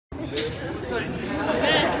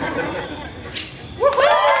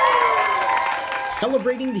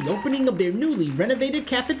Celebrating the opening of their newly renovated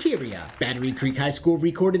cafeteria, Battery Creek High School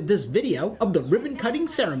recorded this video of the ribbon-cutting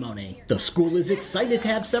ceremony. The school is excited to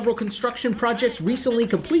have several construction projects recently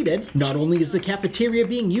completed. Not only is the cafeteria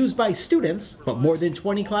being used by students, but more than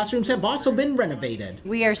 20 classrooms have also been renovated.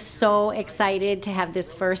 We are so excited to have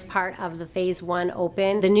this first part of the Phase 1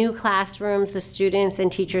 open. The new classrooms, the students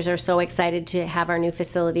and teachers are so excited to have our new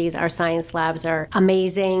facilities. Our science labs are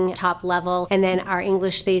amazing, top level, and then our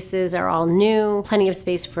English spaces are all new. Plenty of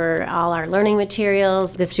space for all our learning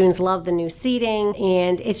materials. The students love the new seating,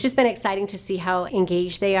 and it's just been exciting to see how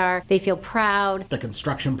engaged they are. They feel proud. The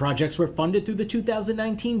construction projects were funded through the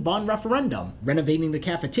 2019 bond referendum. Renovating the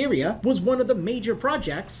cafeteria was one of the major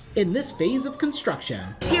projects in this phase of construction.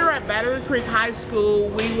 Here at Battery Creek High School,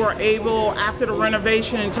 we were able, after the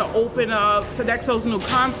renovation, to open up Sodexo's new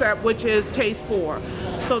concept, which is Taste 4.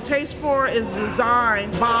 So Taste 4 is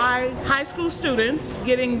designed by high school students,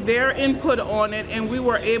 getting their input on it, and we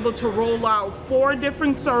were able to roll out 4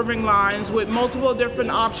 different serving lines with multiple different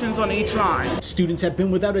options on each line. Students have been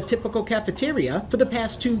without a typical cafeteria for the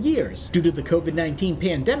past 2 years due to the COVID-19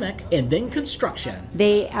 pandemic and then construction.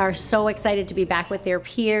 They are so excited to be back with their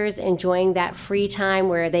peers, enjoying that free time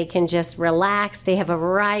where they can just relax. They have a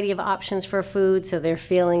variety of options for food, so they're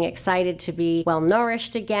feeling excited to be well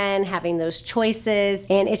nourished again, having those choices,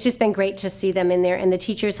 and it's just been great to see them in there, and the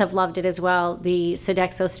teachers have loved it as well. The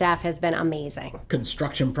Sodexo staff has been amazing.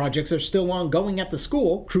 Construction projects are still ongoing at the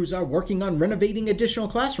school. Crews are working on renovating additional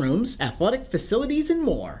classrooms, athletic facilities, and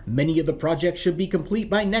more. Many of the projects should be complete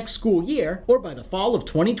by next school year or by the fall of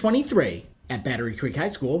 2023. At Battery Creek High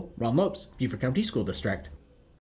School, Ron Lopes, Beaufort County School District.